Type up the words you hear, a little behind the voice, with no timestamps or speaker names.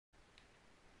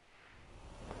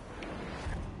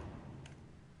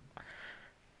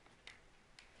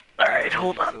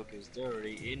hold on. Focused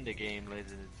already in the game,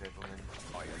 ladies and gentlemen.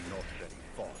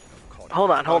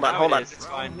 Hold on, hold on, hold on. It's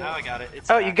fine. Now I got it. It's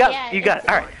Oh, you got it. You got it.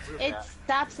 All right. It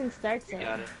stops and starts You it.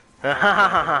 got it. Ha ha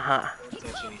ha ha. Don't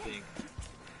touch anything.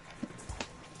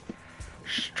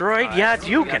 Straight, yeah,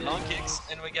 We got Jukin. long kicks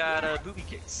and we got booby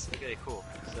kicks. Okay, cool.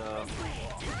 So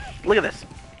Look at this.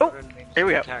 Oh, here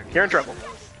we go. You're in trouble.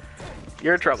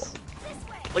 You're in trouble.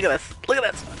 Look at this. Look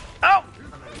at this. Oh,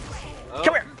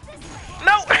 come here.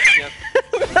 No.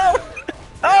 No.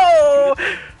 Oh.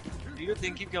 Do your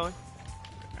thing. Keep going.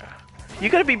 You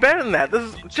gotta be better than that.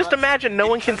 This is just imagine no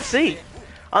one can see.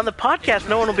 On the podcast,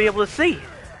 no one will be able to see.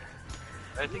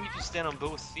 I think if you stand on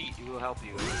both feet, it will help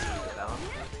you.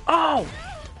 Oh,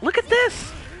 look at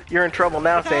this. You're in trouble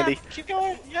now, Sandy. Keep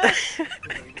going. Yes.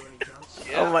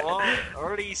 Yeah, Oh my- well,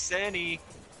 already Sandy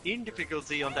in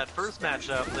difficulty on that first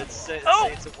matchup. Let's say, Oh,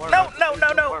 say it's a warm-up. no, no,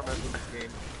 no, no. Warm-up in this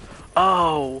game.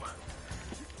 Oh,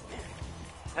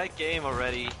 That game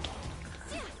already.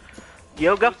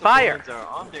 yoga Both fire. opponents are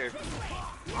on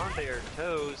their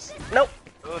toes. Nope.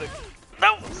 Oh,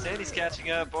 No. Sandy's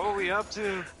catching up. Oh, we up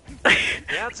to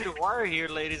down to the wire here,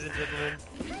 ladies and gentlemen.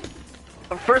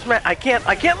 First match. I can't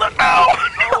look. No.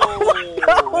 Oh,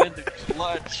 No. and the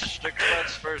clutch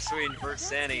first win for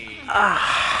Sandy.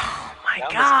 Oh my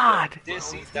That God.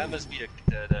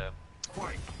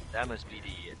 that must be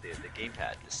the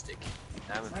gamepad, the stick.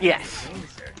 That must be Yes.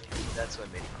 That's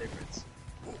what made the difference.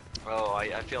 Oh, I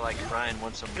feel like Brian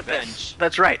wants some revenge.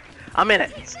 That's right. I'm in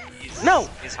it. No.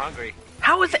 He's hungry.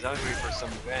 How is He's it? hungry for some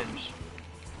revenge.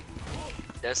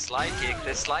 The slide kick,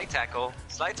 the slide tackle.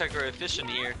 Slide tackle efficient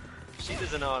here. She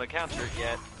doesn't know how to counter it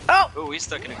yet. Oh, Oh, he's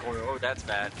stuck in the corner. Oh, that's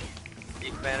bad.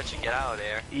 He managed to get out of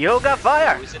there. yoga Oh,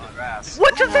 fire. he's in the grass.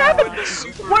 What just happened? The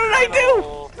super What did I do?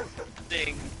 final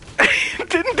Thing.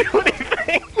 Didn't do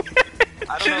anything.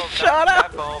 I don't know. Just shut that,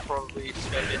 up. That ball probably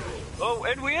expended. Oh,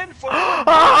 and we in for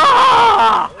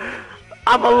Ah!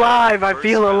 I'm alive. I First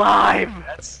feel round. alive.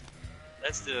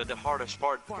 That's the hardest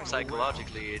part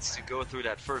psychologically. It's to go through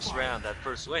that first round, that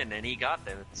first win, and he got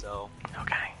them. So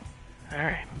Okay. All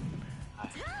right. I'm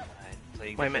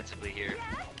playing Wait a minute. defensively here.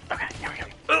 Okay. Here we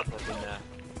go.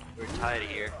 We're tied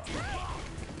here.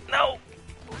 No.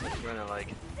 We're gonna like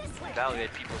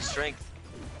evaluate people's strength.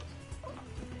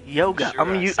 Yoga. Sure, I'm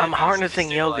Sandy's harnessing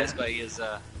yoga. stabilized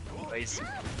by his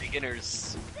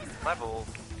beginner's level.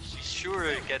 She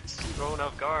sure gets thrown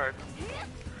off guard.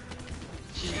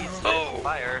 She's on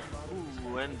fire.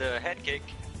 Ooh, and the head kick.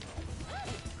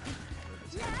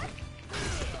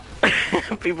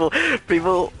 people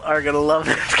are gonna love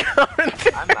this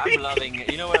commentary. I'm loving.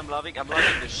 You know what I'm loving? I'm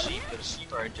loving the sheep. The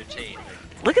sheep are entertained.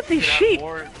 Look at these You can have sheep.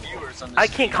 more viewers on the I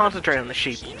stream can't than concentrate on the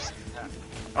sheep. Yeah.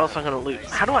 Also, I'm gonna lose.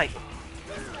 How do I?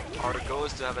 Our goal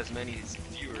is to have as many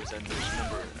viewers and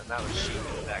amount of sheep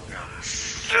in the background.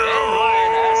 And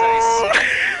Ryan, as I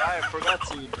said, I forgot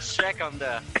to check on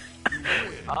the.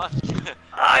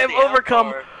 I have the overcome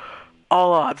outpour.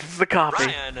 all odds. This is the coffee.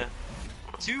 Ryan,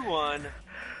 2-1.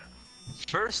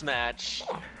 First match,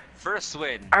 first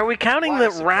win. Are we counting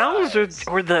What the a rounds surprise.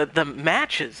 or the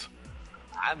matches?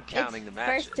 I'm counting the It's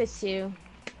matches. first to two.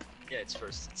 Yeah, it's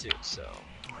first to two, so.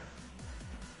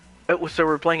 So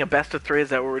we're playing a best of 3. Is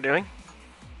that what we're doing?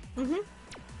 Mhm.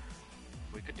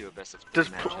 We could do a best of 3 Does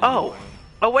match. oh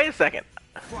wait a second.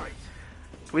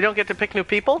 We don't get to pick new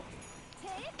people?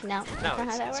 No, that's No, not how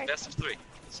it's that works. best of 3.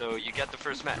 So you get the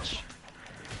first match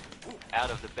out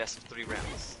of the best of 3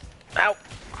 rounds. Ow!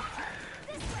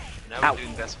 Now Ow. we're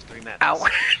doing best of 3 matches. Ow!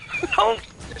 No!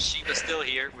 Sheepa's still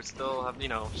here. We still have,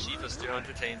 Sheepa's still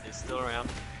entertained. It's still around.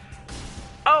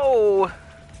 Oh!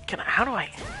 How do I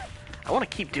want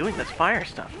to keep doing this fire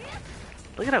stuff.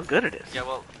 Look at how good it is. Yeah,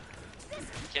 well, you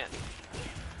can't.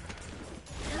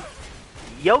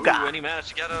 Yoga! Ooh, and he managed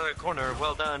to get out of the corner.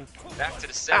 Well done. Back to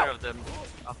the center Ow.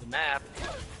 of the map.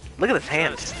 Look at his Trying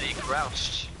hands. to stay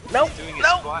crouched. Nope, He's doing his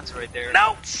nope, squats right there.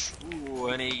 Nope! Ooh,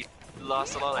 and he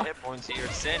lost a lot of hit points here.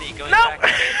 Sandy going Nope! back at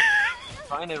it.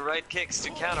 Finding the right kicks to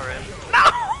counter him.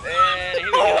 No! And here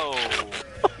we go.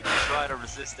 He tried to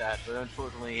resist that, but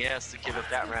unfortunately he has to give up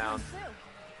that round.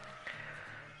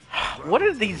 What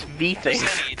are these V things?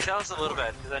 Sandy, tell us a little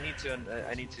bit, because I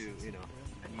need to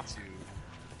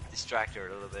distract her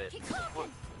a little bit.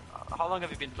 How long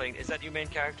have you been playing? Is that your main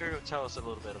character? Tell us a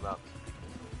little bit about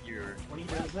your.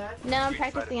 No, I'm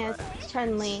Street Fighter practicing as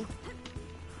Chun-Li.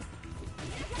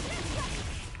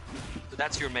 So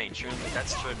that's your main.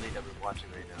 That's Chun-Li that we're watching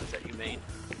right now. Is that your main?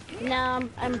 No,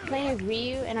 I'm playing as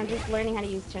Ryu, and I'm just learning how to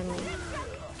use Chun-Li.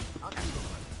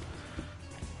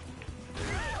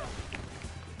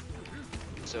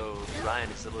 So Ryan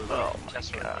is a little Oh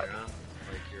chess my runner God.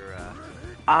 here, huh?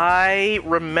 Like I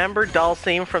remember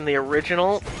Dhalsim from the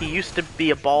original. He used to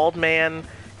be a bald man.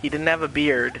 He didn't have a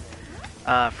beard.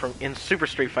 In Super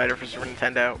Street Fighter for Super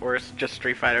Nintendo, or it's just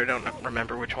Street Fighter. I don't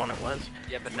remember which one it was.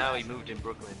 Yeah, but now he moved in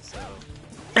Brooklyn, so.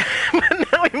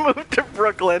 But now he moved to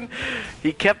Brooklyn.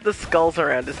 He kept the skulls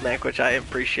around his neck, which I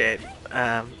appreciate.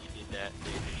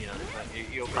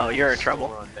 Oh, you're in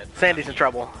trouble. Sandy's in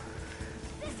trouble.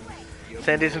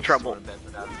 Sandy's in trouble.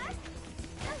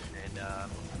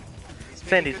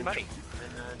 Sandy's in trouble.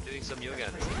 And doing some yoga.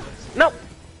 No!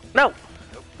 No!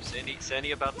 Nope.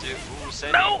 Sandy about to. Ooh,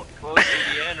 Sandy No! close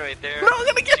to the end right there. No, I'm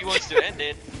gonna get She wants to end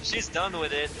it. She's done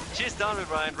with it. She's done with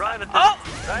Ryan. Ryan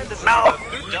doesn't No! have a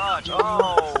good dodge.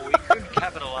 Oh, we couldn't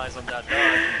capitalize on that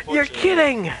dodge. You're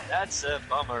kidding! That's a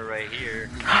bummer right here.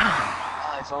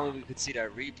 If only we could see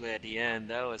that replay at the end.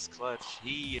 That was clutch.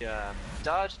 He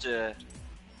dodged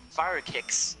fire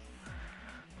kicks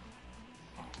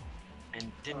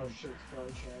and didn't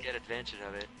get advantage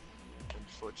of it,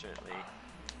 unfortunately.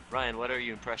 Ryan, what are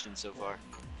your impressions so far?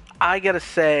 I gotta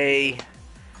say,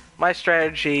 my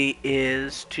strategy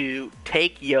is to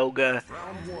take yoga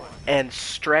and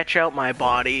stretch out my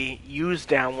body, use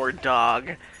downward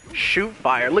dog, shoot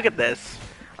fire. Look at this.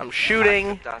 I'm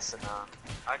shooting.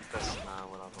 Akadasana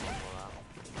when I'm all out.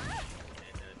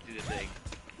 And do the thing.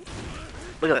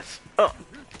 Look at this. Oh.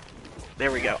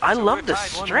 There we go. I So love we're the tied,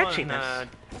 1-1, stretchiness.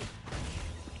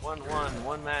 1-1,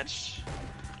 one match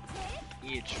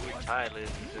each. We're tied, ladies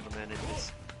and gentlemen. It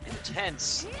is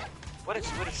intense. What is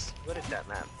that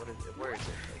map? Where is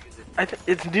it? Like, is it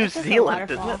It's New It's just a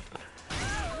Zealand, isn't waterfall.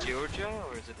 it? Georgia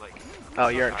or is it like? Oh,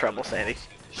 you're in trouble, Sandy.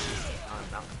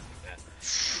 No.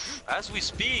 As we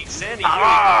speak, Sandy,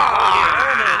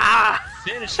 Ah!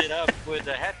 finish it up with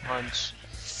a head punch.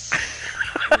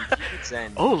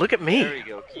 Oh, look at me. There we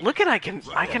go. Look at I can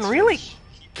really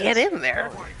get in there.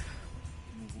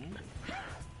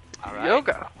 All right.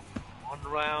 Yoga. One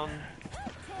round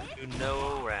to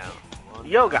no round. One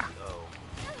Yoga. to go.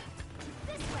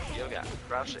 Yoga.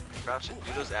 Crouch it.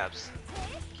 Do those abs.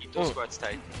 Keep those squats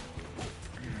tight.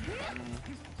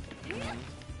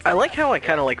 I like how I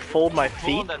kind of like fold my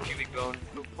Pull on feet. that pubic bone.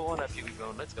 Pull on that pubic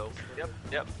bone. Let's go.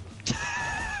 Yep.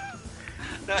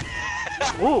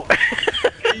 Ooh.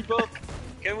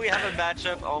 Can we have a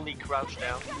matchup only crouch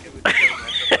down? Can we have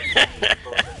a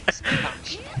matchup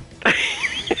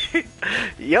like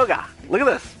Yoga. Look at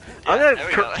this. I'm there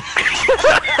we gonna.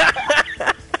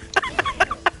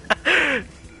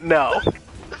 No.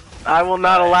 I will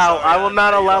not allow. Sorry, I will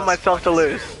not allow lost myself to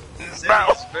lose.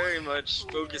 Sandy's very much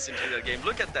focusing to the game.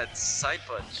 Look at that side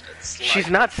punch. That slide. She's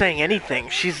not saying anything.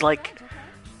 She's like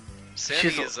Sandy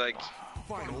she's- is like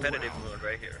competitive mode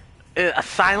right here. a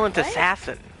silent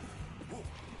assassin.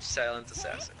 Silent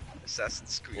assassin.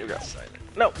 Assassin's Creed silent.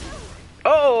 No.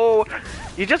 Oh,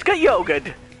 you just got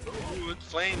yogaed. Ooh,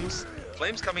 flames.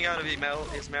 Flames coming out of his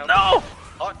mouth. No.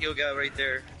 Hot yoga right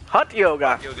there. Hot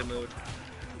yoga. Yoga mode.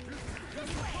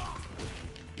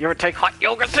 You ever take hot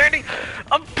yoga, Sandy?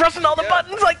 I'm pressing all the Yeah.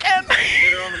 buttons I can. Get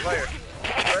her on the fire.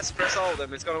 Press all of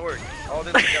them. It's gonna work. All of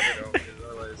them together though. Because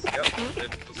otherwise, yep.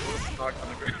 It was knocked on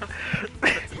the ground.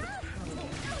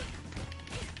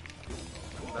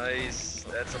 Nice.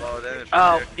 That's a lot of damage.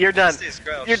 Oh, there. you're done. Stay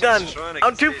crouched. You're done. Shronic,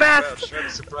 I'm too stay fast. crouched. Try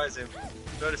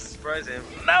to surprise him.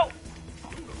 No.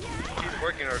 Keep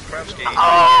working our crouch game.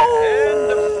 Oh. And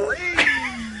the flame!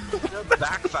 The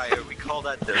backfire. We call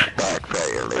that the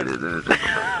backfire, ladies and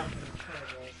gentlemen.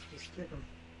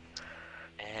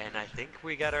 And I think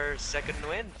we got our second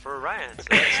win for Ryan. So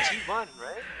that's 2-1, right?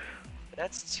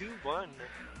 That's 2-1.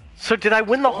 So did I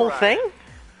win the whole Alright. thing?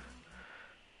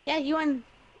 Yeah, you won.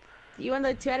 You won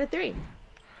the 2 out of 3.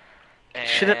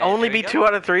 Should it only be 2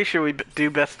 out of 3? Should we do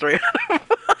best 3 out of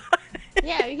 5?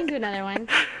 Yeah, we can do another one.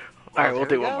 Alright, we'll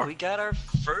do one more. We got our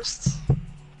first.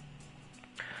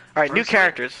 Alright, new first win.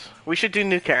 characters. We should do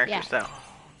new characters though.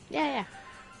 Yeah.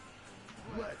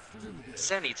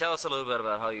 Sandy, tell us a little bit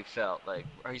about how you felt. Like,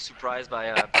 are you surprised by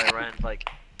Rand? Like,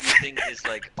 you think he's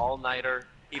like all-nighter?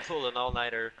 He pulled an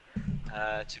all-nighter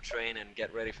to train and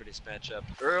get ready for this matchup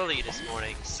early this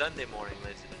morning, Sunday morning,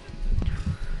 ladies and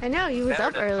gentlemen. I know, you was Better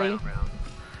up than early. final round.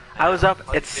 I was up How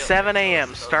do you at feel? 7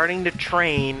 a.m. starting to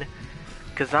train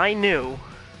because I knew.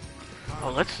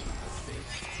 Oh, let's.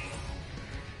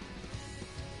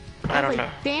 I don't was know.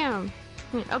 like, damn.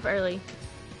 Up early.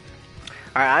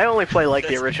 Alright, I only play like the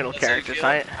That's- original that's how you characters.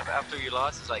 feel after you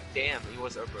lost, it's like, damn, he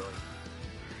was up early.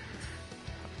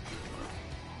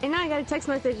 And now I got a text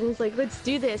message and it's like, let's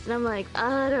do this. And I'm like,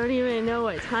 I don't even know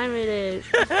what time it is.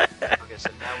 Okay, so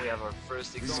now we have our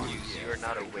first excuse. You are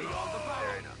not awake.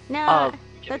 Fair enough. No,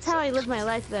 that's how I live my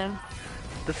life though.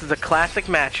 This is a classic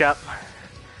matchup.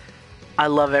 I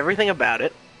love everything about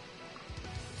it.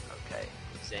 Okay,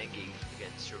 Zangief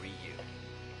against Ryu.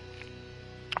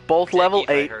 Both level Zangief,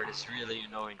 I 8. heard, is really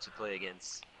annoying to play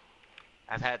against.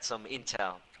 I've had some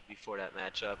intel before that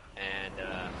matchup, and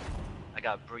I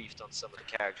got briefed on some of the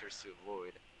characters to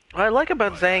avoid. What I like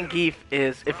about Zangief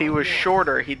is if he was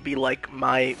shorter, he'd be like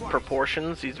my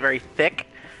proportions. He's very thick.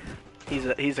 He's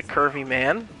a curvy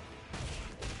man.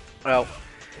 Well,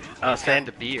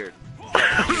 The beard.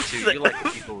 You too. You like the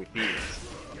people with beards.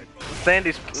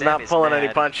 Sandy's not Sammy's pulling any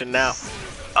mad. punching now.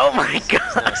 Oh my No,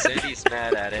 god! Sandy's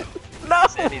mad at it. No!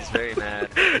 Sandy's very mad.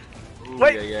 Ooh,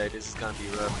 Wait. yeah, this is gonna be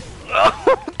rough.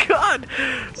 Oh god!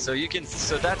 So you can,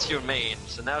 so that's your main.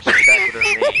 So now she's back with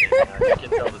her main, and you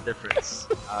can tell the difference.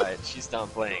 Alright, she's done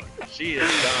playing. She is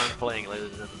done playing,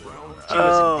 ladies and gentlemen. She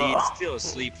was indeed still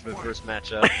asleep for the first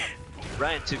matchup.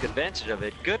 Ryan took advantage of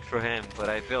it. Good for him, but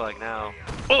I feel like now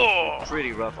Oh!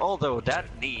 pretty rough. Although that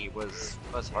knee was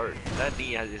hard. That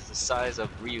knee is the size of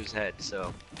Ryu's head,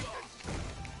 so.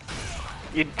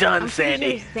 You're done, I'm pretty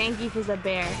Sandy. sure Zangief is a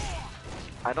bear.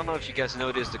 I don't know if you guys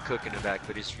noticed the cook in the back,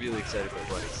 but he's really excited about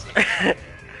what he's seeing.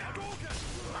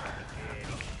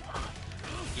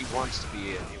 He wants to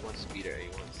be in. He wants to be there. He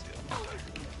wants to.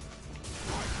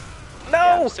 No!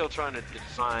 Yeah, I'm still trying to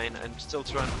define.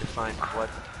 What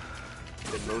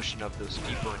the motion of those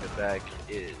people in the back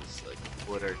is. Like,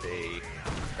 what are they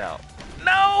about?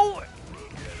 No!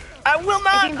 I will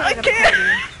not! seems I like a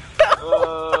can't!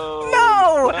 Oh,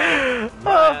 No!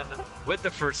 Man, with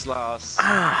the first loss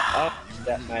of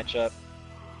that matchup.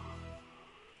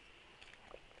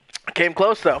 Came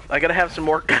close though. I gotta have some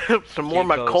more, of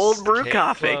my cold brew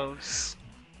coffee.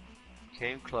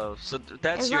 Came close. So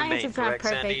that's As your long as main, it's not correct,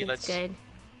 perfect, Sandy? it's good.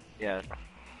 Yeah.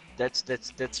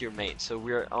 That's your main. So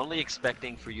we're only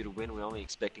expecting for you to win. We're only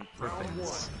expecting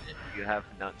perfects, and you have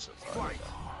none so far.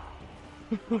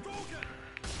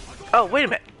 Oh, wait a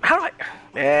minute. How do I...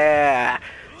 Yeah,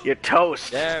 you're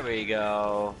toast. There we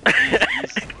go.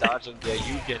 He's dodging the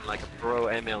Yugen like a pro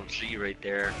MLG right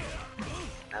there.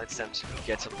 Now it's time to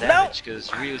get some damage because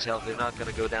Ryu's health is not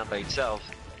gonna go down by itself.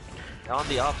 On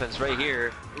the offense right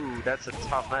here. Ooh, that's a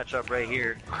tough matchup right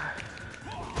here.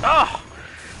 Oh!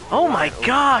 Oh my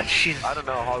god, she's... I don't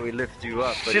know how we lift you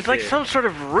up, but She's like some sort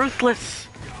of ruthless...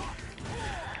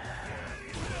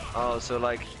 Oh, so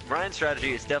like, Ryan's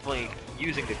strategy is definitely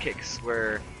using the kicks,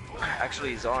 where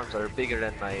actually his arms are bigger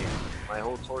than my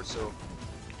whole torso.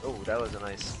 Oh, that was a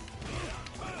nice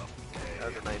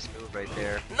move right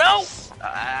there. No!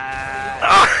 And,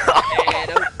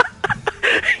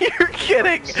 You're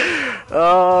kidding!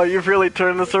 Oh, you've really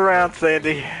turned this around,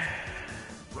 Sandy.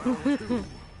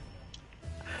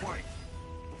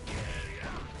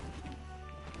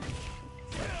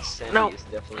 Sandy is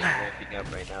definitely ramping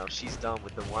up right now. She's done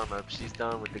with the warm-up. She's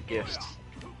done with the gifts.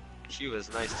 She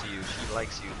was nice to you. She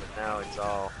likes you, but now it's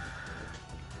all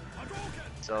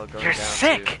going You're down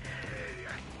sick!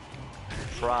 to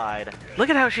pride. Look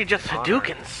at how she just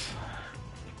Hadoukens.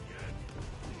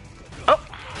 Oh!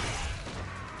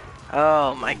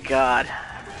 Oh my god.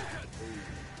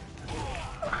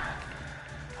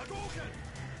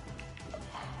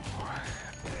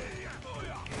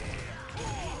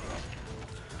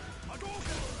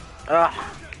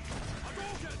 Oh.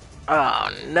 Oh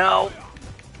no.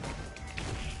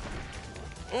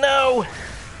 No.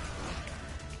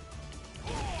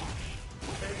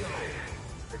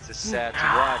 This is sad to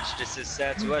watch. This is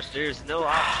sad to watch. There's no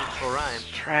option for Ryan.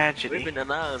 Tragedy. We've been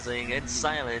announcing in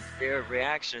silent their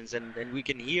reactions, and we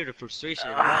can hear the frustration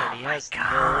in Oh Ryan. He my has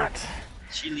god.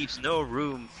 she leaves no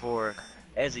room for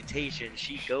hesitation.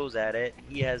 She goes at it.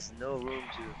 He has no room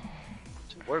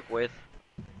to work with,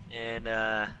 and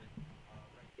yeah,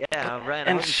 Ryan.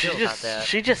 And how do you feel about that?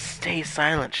 she just stays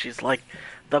silent. She's like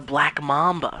the Black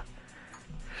Mamba.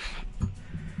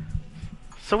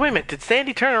 So wait a minute, did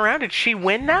Sandy turn around? Did she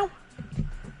win now?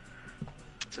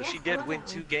 So she did win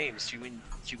 2 games. She won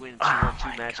 2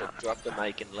 matchups, dropped the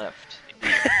mic and left.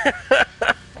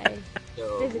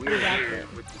 So we're here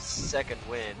with the second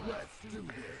win.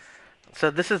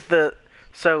 So this is the...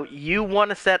 So you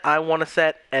won a set, I won a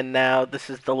set, and now this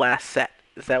is the last set.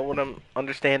 Is that what I'm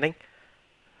understanding?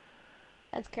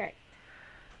 That's correct.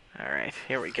 Alright,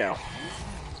 here we go.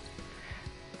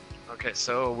 Okay,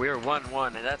 so we're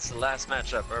 1-1, and that's the last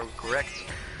matchup. Are we correct?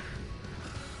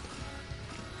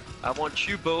 I want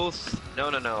you both... No.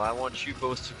 I want you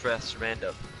both to press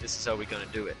random. This is how we're gonna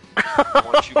do it. I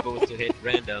want you both to hit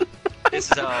random.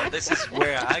 This is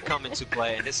where I come into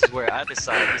play, and this is where I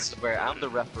decide. This is where I'm the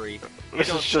referee. You This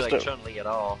don't is just select Chun-Li at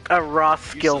all. a raw You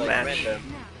skill select match.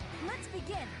 random. Let's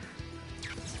begin.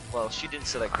 Well, she didn't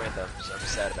select random, so I'm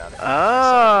sad about it. Oh.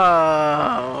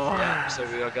 Yeah, so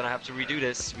we are gonna have to redo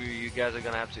this. You guys are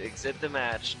gonna have to exit the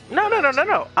match. No.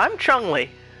 I'm Chun-Li.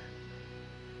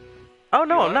 Oh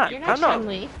no, I'm not. You're I'm not not.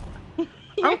 Chun-Li.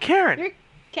 I'm Karen. You're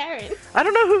Karen. I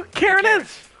don't know who Karen Karen.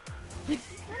 is.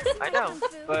 I know,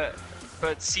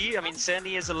 but see, I mean,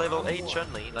 Sandy is a level 8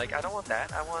 Chun-Li. Like, I don't want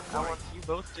that. I want you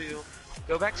both to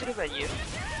go back to the venue.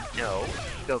 No,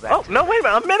 go back. Oh no, wait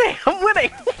a minute. I'm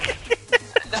winning. I'm winning.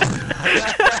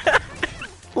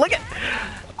 Look at.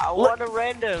 I want a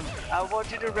random. I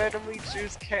want you to randomly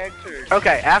choose characters.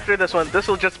 Okay, after this one, this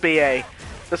will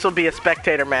be a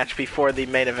spectator match before the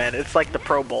main event. It's like the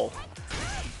Pro Bowl.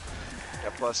 Yeah,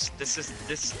 plus this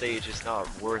stage is not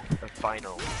worth a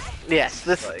final. Yes,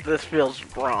 this feels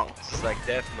wrong. This is like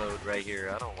death mode right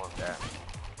here. I don't want that.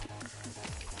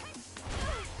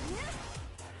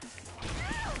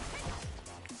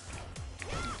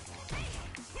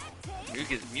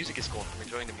 Music is cool. I'm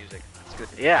enjoying the music. It's good.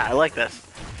 Yeah, I like this.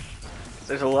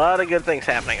 There's a lot of good things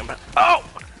happening about. Oh!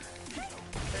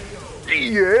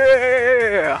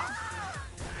 Yeah!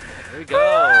 There we go.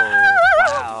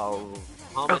 Wow.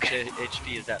 How much Okay.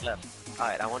 HP is that left?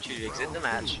 Alright, I want you to exit the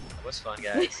match. It was fun,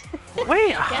 guys. Wait.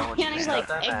 Yeah, want you to Kiana's start like,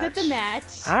 that exit the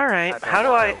match. All right. How do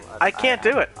I? I can't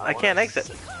do it. I can't exit.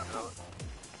 You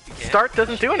can't? Start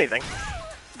doesn't do anything.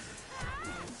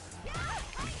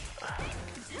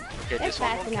 Okay, this It's one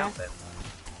fast won't count enough. then.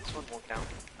 This one won't count.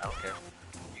 I don't care.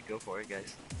 You go for it,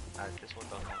 guys. This one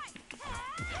don't count.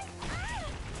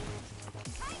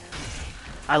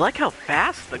 I like how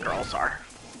fast the girls are.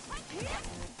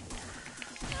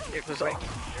 They're was quick. all-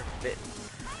 They're fit.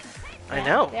 I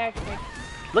know. They're quick.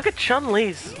 Look at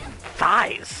Chun-Li's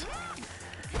thighs.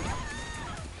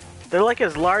 They're like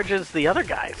as large as the other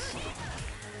guys.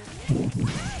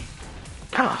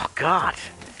 Oh God.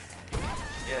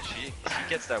 Yeah, she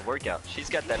gets that workout. She's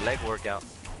got that leg workout.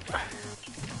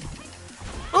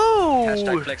 Ooh.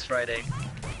 Hashtag Flex Friday.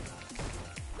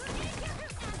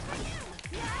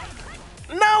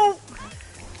 No.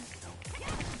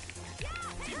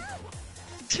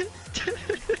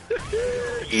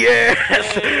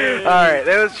 Yes. All right.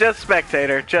 It was just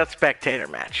spectator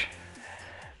match.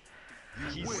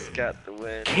 He's got the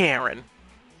win. Karen.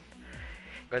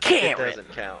 But Karen. it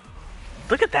doesn't count.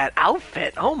 Look at that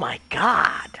outfit. Oh my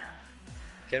God.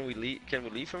 Can we leave? Can we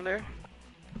leave from there?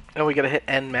 And we gotta hit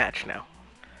end match now.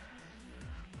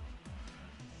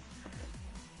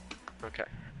 Okay.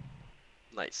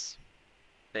 Nice.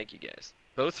 Thank you guys.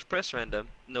 Both press random.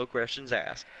 No questions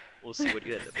asked. We'll see what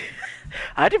you end up with.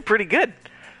 I did pretty good.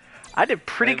 I did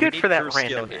pretty And we good need for that pure skill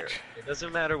random here. match. It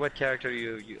doesn't matter what character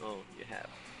you own. You have.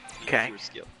 You need Okay. pure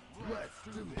skill.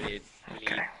 We need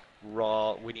Okay.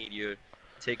 raw. We need you.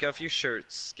 Take off your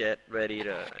shirts. Get ready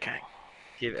to Okay.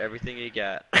 give everything you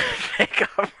got. Take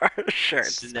off our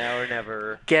shirts. It's now or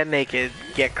never. Get naked.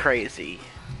 Get crazy.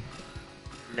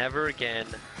 Never again.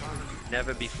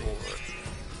 Never before.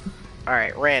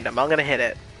 Alright, random. I'm gonna hit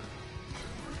it.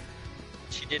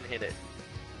 She didn't hit it.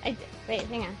 I did. Wait,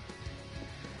 hang on.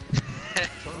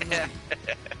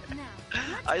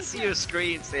 I see your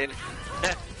screen, Sin.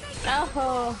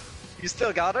 Oh, You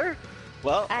still got her?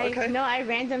 Well, okay. I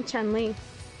random Chun-Li.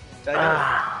 I know.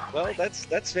 Ah, Well,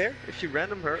 that's fair. If you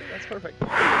random her, that's perfect.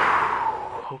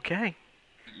 okay.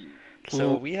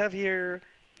 So we have here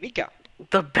Mika.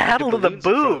 The battle of the balloons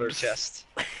in front of her boobs. chest.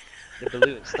 The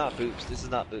balloons, not boobs. This is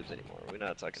not boobs anymore. We're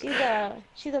not talking about.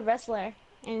 She's a wrestler,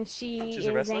 and she She's a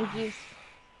is wrestler? Zangief's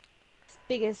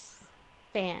biggest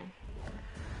fan.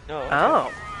 No. Okay.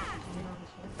 Oh.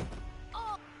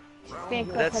 Fan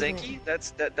club That's president.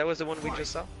 Zenki. That was the one we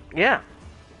just saw. Yeah.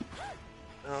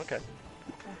 Oh, okay.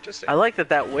 Interesting. I like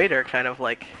that waiter kind of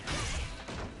like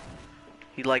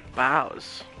he like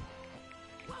bows.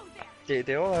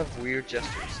 They all have weird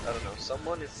gestures. I don't know.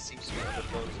 Someone seems to be on the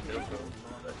phone in the middle room,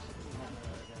 but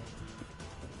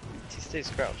she stays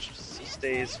crouched. She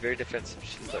stays very defensive.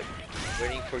 She's like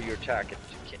waiting for your attack and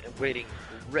she can't, waiting,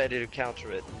 ready to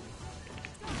counter it.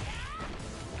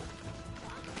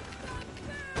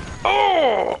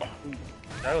 Oh!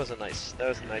 That was a nice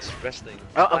wrestling.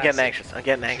 Oh, I'm getting classic anxious. I'm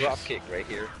getting anxious. Drop kick right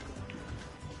here.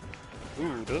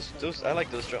 Ooh, those I like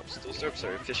those jumps. Those jumps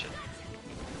are efficient.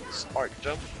 Smart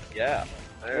jump. Yeah.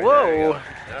 There we Whoa. go.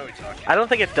 Now we're talking. I don't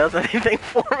think it does anything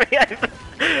for me.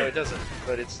 No, it doesn't.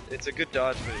 But it's a good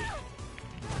dodge move.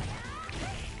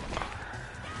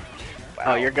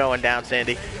 Oh, you're going down,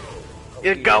 Sandy. Oh,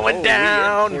 You're going we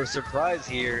down. in for a surprise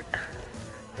here.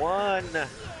 One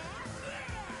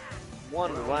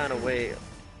ran away.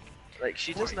 Like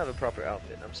she doesn't have a proper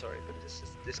outfit. I'm sorry, but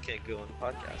this can't go on the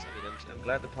podcast. I mean, I'm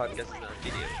glad the podcast is not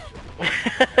video.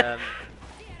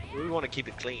 We want to keep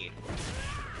it clean.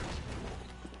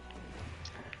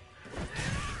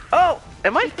 Oh,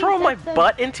 am I throwing my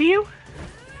butt into you?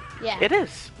 Yeah. It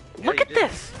is. Yeah, Look you at did.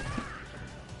 this.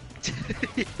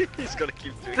 He's gonna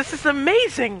keep doing This is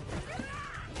amazing.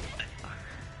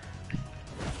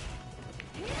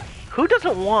 Who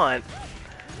doesn't want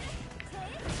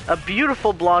a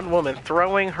beautiful blonde woman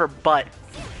throwing her butt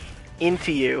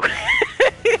into you?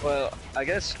 it. Well, I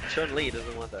guess Chun-Li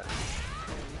doesn't want that.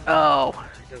 Oh.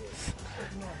 She doesn't.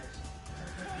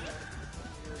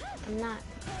 I'm not.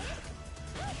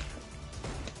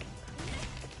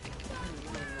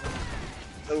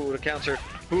 Oh, the counter.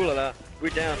 Ooh la la. We're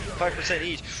down 5%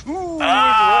 each. Ooh,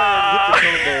 Ah!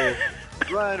 Ryan with the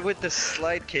combo. Ryan with the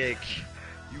slide kick.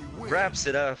 Wraps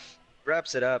it up.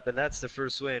 Wraps it up, and that's the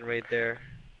first win right there.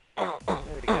 There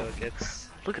we go. Gets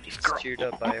Look at these girls. cheered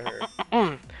up by her.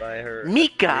 By her.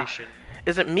 Mika. admiration.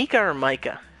 Is it Mika or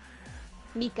Micah?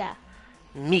 Mika.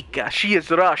 Mika. She is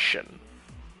Russian.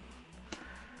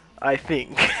 I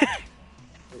think.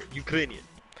 Ukrainian.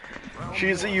 She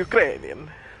is a Ukrainian.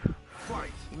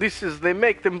 This is, they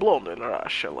make them blonde in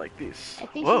Russia like this. I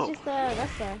think Whoa.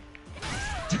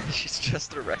 she's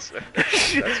just a wrestler.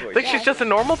 She's just a wrestler. I think she's just a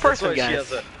normal That's why person, she guys.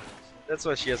 has a. That's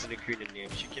why she has an Ukrainian name.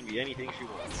 She can be anything she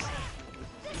wants.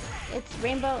 It's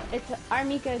Rainbow. It's our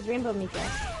Mika is Rainbow Mika.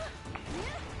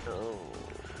 Oh.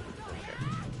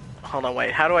 Hold on,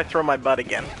 wait. How do I throw my butt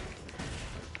again?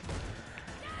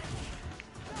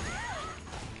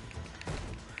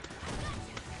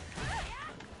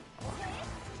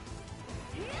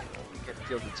 You can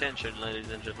feel the tension, ladies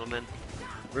and gentlemen.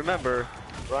 Remember,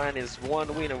 Ryan is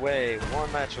one win away,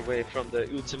 one match away from the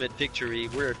ultimate victory.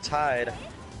 We're tied,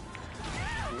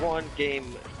 one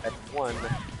game at one,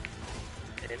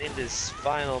 and in this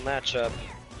final matchup,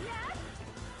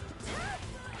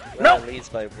 No! Ryan leads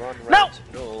by one No! round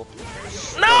to nil.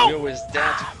 No! Rio is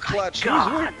down to clutch.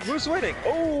 God. Who's winning?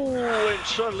 Oh, and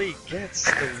Chun-Li gets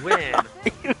the win. Are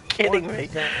you kidding me?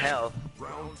 1% health.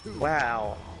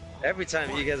 Wow. Every time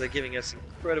you guys are giving us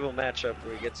incredible matchup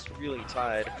where it gets really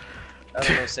tied. I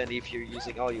don't know, Sandy, if you're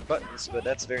using all your buttons, but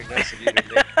that's very nice of you to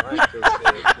make Ryan feel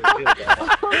bad.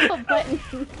 Oh, button.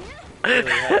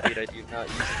 Really happy that you're not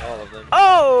using all of them.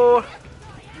 Oh!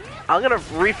 I'm gonna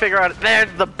refigure out.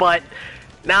 There's the butt.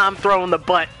 Now I'm throwing the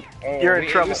butt. You're in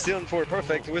trouble. We're still in for a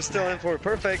perfect. We're still in for a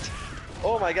perfect.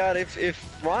 Oh my god,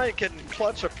 if Ryan can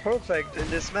clutch a perfect in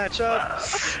this matchup.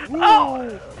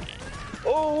 Oh!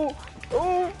 Oh!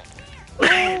 Oh!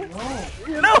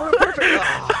 No! Perfect.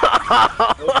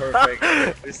 Oh. No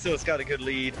perfect. We still got a good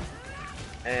lead.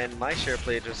 And my share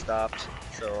play just stopped.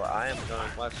 So I am going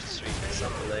to watch the stream with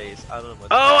some delays. I don't know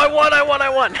what. Oh, I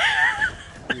won!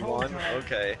 You won?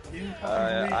 Okay.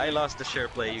 I lost the share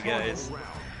play, you guys.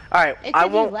 Alright, It I could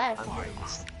be won't.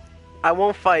 less. I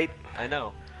won't fight. I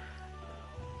know.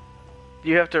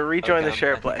 You have to rejoin Okay, the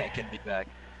share I play. think I can be back.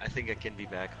 I think I can be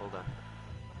back. Hold on.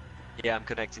 Yeah, I'm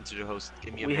connecting to the host.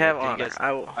 Give me a We minute. have Are you honor.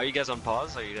 guys- Are you guys on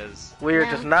pause? Are you guys? We're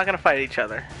No. just not gonna fight each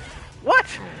other. What?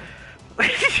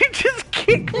 You just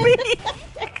kicked me?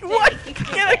 What?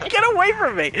 Get away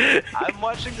from me! I'm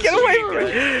watching the Get away stream, from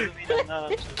me. guys. Doesn't mean I'm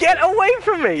not. Get away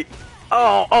from me!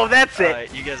 Oh, that's it.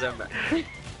 Alright, you guys are back.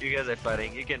 You guys are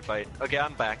fighting. You can fight. Okay,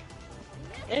 I'm back.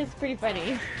 It's pretty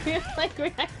funny. Like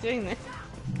we're not doing this.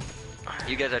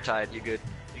 You guys are tied. You good?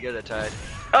 You guys are tied.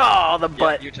 Oh, the Yeah,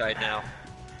 butt. you're tied now.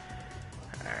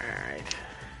 Alright.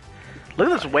 Look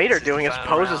at this waiter This is doing his final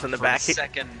poses round in the for back.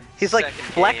 He's like second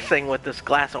flexing with this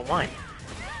glass of wine.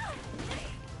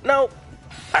 No.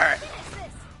 Alright.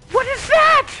 What is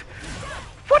that?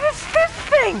 What is this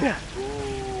thing? game.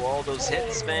 Ooh, all those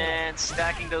hits, man.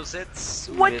 Stacking those hits.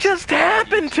 Ooh, What this- just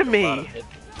happened to you took a lot me? of hits.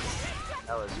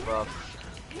 That was rough.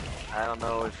 I don't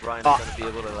know if Ryan's Oh. gonna be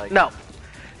able to like No.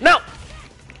 No!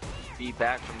 be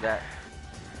back from that.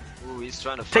 Ooh, he's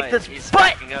trying to Take fight. this He's butt!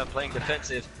 backing up, playing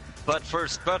defensive. But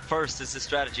first is the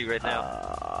strategy right now.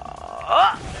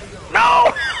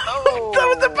 No! Oh. I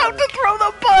was about to throw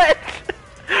the butt!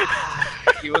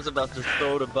 He was about to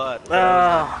throw the butt. But Oh,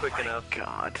 that was not quick my enough.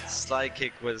 God. Slide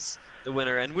kick was the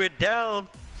winner, and we're down.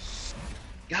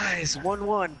 Guys,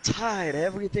 1-1, tied.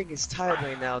 Everything is tied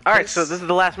right now. Alright, so this is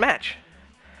the last match.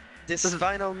 This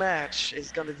final match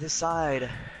is gonna decide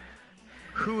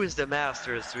who is the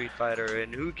master of Street Fighter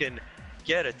and who can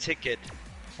get a ticket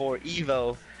for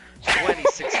EVO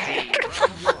 2016.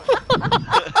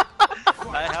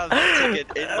 I have the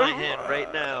ticket in my hand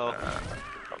right now.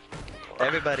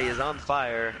 Everybody is on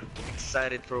fire,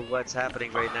 excited for what's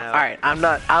happening right now. Alright, I'm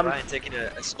Ryan taking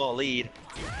a small lead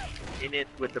in it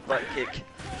with the butt kick.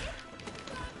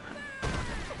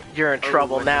 You're in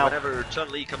trouble now. Whenever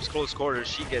Chun-Li comes close quarters,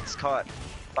 she gets caught.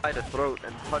 by the throat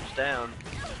and punch down.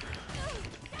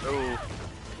 Oh,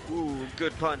 ooh,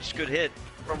 good punch, good hit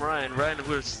from Ryan. Ryan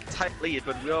was tight lead,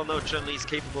 but we all know Chun-Li's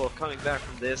capable of coming back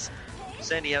from this.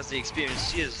 Sandy has the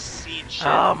experience. She has seen shit.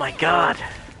 Oh my god.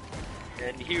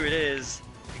 And here it is.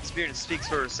 Experience speaks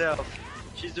for herself.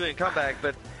 She's doing a comeback,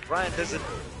 but Ryan doesn't.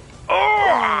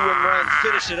 Oh! And Ryan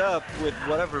finished it up with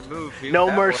whatever move.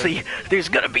 No mercy. Was. There's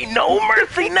gonna be no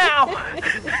mercy now.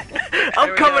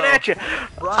 I'm coming at you.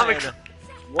 Ryan,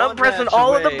 I'm pressing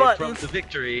all of the buttons. From the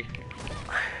victory.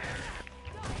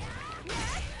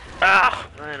 Ah.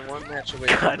 Ryan, one match away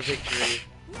from the victory.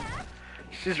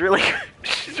 She's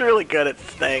really good at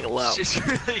staying low. She's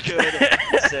really good.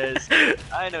 He says,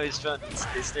 I know he's trying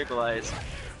to stabilize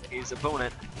his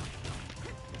opponent.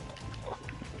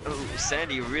 Oh,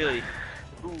 Sandy really.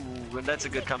 Ooh, and that's a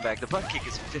good comeback. The butt kick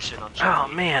is efficient on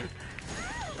Chun-Li. Oh man.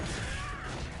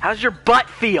 How's your butt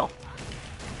feel,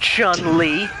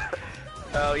 Chun-Li?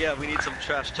 Oh yeah, we need some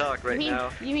trash talk right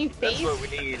now. You mean face? That's what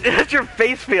we need. How's your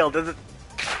face feel? Does it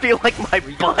feel like my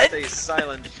We're butt? gonna stay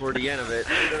silent for the end of it.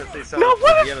 We're gonna stay silent No, for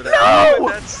what the is end of that. no? Oh,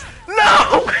 that's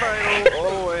No! final.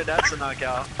 Oh, and that's a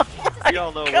knockout. We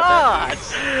all know God. what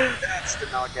that means. That's the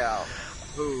knockout.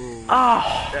 Ooh.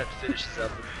 Oh. That finishes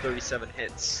up with 37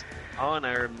 hits on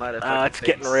our It's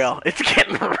getting real. It's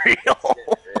getting real.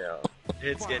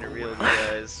 It's getting real, you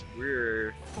guys.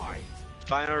 We're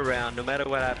final round. No matter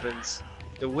what happens,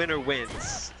 the winner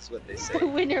wins. That's what they say. The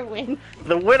winner wins.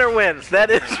 The winner wins. That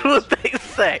is what they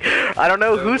say. I don't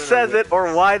know who says it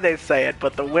or why they say it,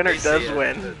 but the winner does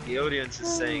win. The audience is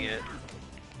saying it.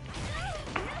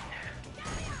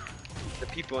 The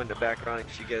people in the background,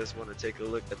 if you guys want to take a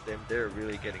look at them, they're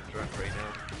really getting drunk right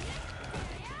now.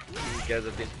 You guys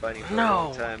have been fighting for a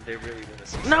long time. They really want to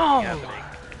see something happening.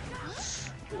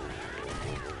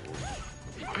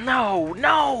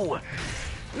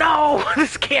 No!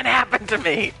 This can't happen to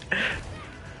me.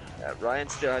 Ryan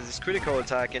still has his critical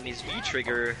attack and his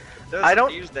V-trigger.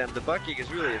 Doesn't use them. The butt kick is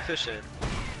really efficient.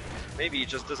 Maybe he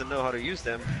just doesn't know how to use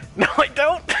them. No, I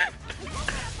don't.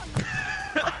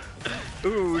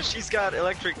 Ooh, she's got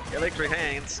electric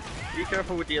hands. Be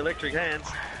careful with the electric hands.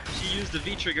 She used the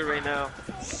V-trigger right now.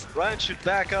 Ryan should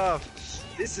back off.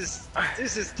 This is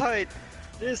tight.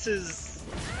 This is.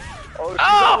 Oh, she's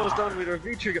almost done with her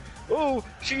V-trigger. Oh,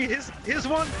 here's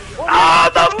one. Oh,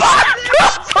 the butt!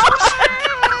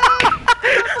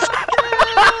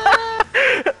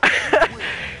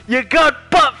 You got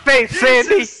butt face,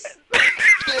 Sandy.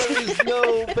 There is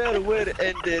no better way to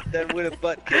end it than with a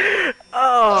butt kick.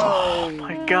 Oh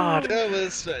my god. That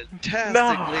was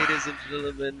fantastic, ladies and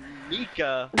gentlemen.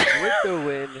 Mika with the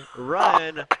win.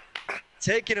 Ryan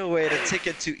taking away the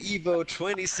ticket to EVO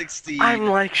 2016. I'm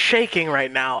like shaking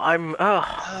right now.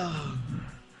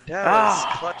 That was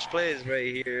clutch plays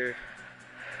right here.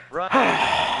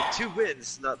 Ryan with 2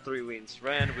 wins, not 3 wins.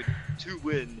 Ryan with 2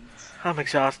 wins. I'm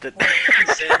exhausted.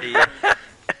 Sandy,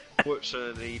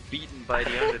 fortunately, beaten by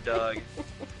the underdog.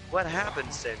 What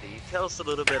happened, Sandy? Tell us a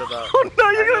little bit about. Oh no,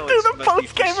 you're gonna do the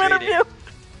post-game interview.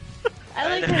 I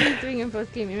like how you're doing a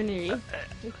post-game interview.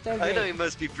 It's so great. I know it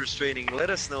must be frustrating. Let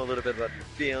us know a little bit about your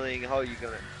feeling, how you're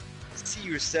gonna see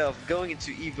yourself going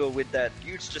into EVO with that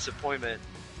huge disappointment.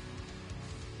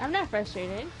 I'm not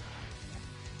frustrated.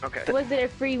 Okay. Was it a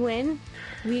free win?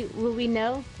 Will we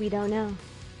know? We don't know.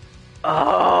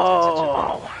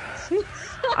 Oh.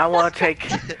 I want to take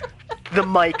the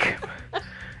mic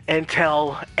and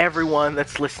tell everyone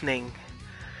that's listening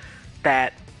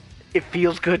that it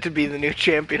feels good to be the new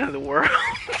champion of the world.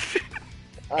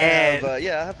 Brian,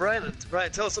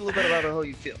 tell us a little bit about how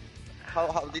you feel.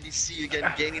 How did you see you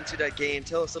getting into that game?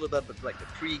 Tell us a little bit about like the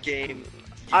pre-game.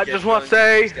 I just want to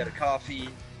say, got a coffee.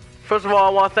 First of all, I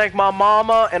want to thank my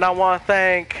mama, and I want to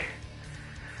thank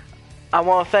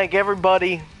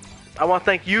everybody. I want to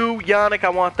thank you, Yannick. I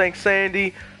want to thank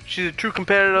Sandy. She's a true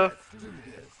competitor,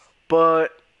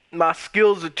 but my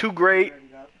skills are too great.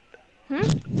 Yeah,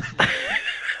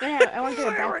 I want to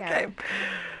go back out.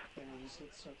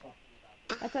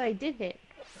 I thought I did hit.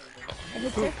 I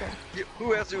hit circle.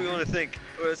 Who else do we want to thank?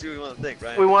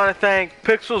 Ryan? We want to thank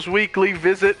Pixels Weekly.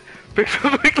 Visit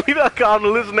pixelsweekly.com to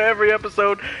listen to every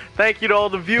episode. Thank you to all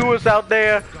the viewers out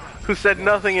there who said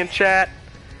nothing in chat,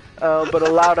 but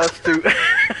allowed us to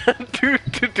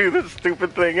to do this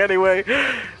stupid thing anyway.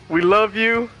 We love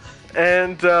you,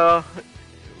 and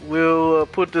we'll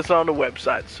put this on the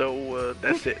website. So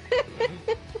that's it.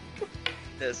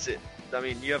 That's it. I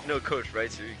mean, you have no coach,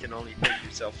 right? So you can only thank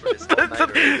yourself for this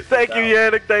all-nighter. Thank you,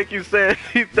 Yannick. Thank you,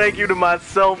 Sandy. Thank you to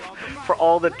myself for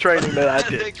all the training that I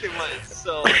did. Thank you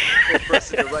myself for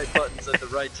pressing the right buttons at the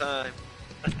right time.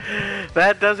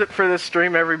 That does it for this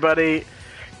stream, everybody.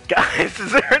 Guys,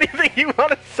 is there anything you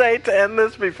want to say to end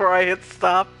this before I hit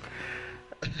stop?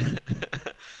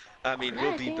 I mean,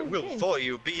 we'll follow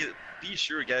you. Be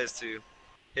sure, guys, to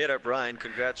hit up Ryan,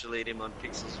 congratulate him on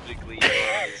Pixels Weekly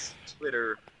on his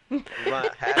Twitter,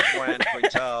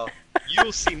 #Ryan.Quintal.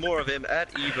 You'll see more of him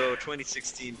at EVO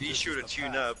 2016. Be sure to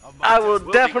tune up. I will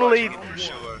definitely,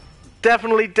 sure.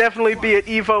 definitely be at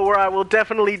EVO, where I will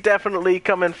definitely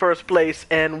come in first place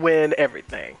and win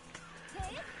everything.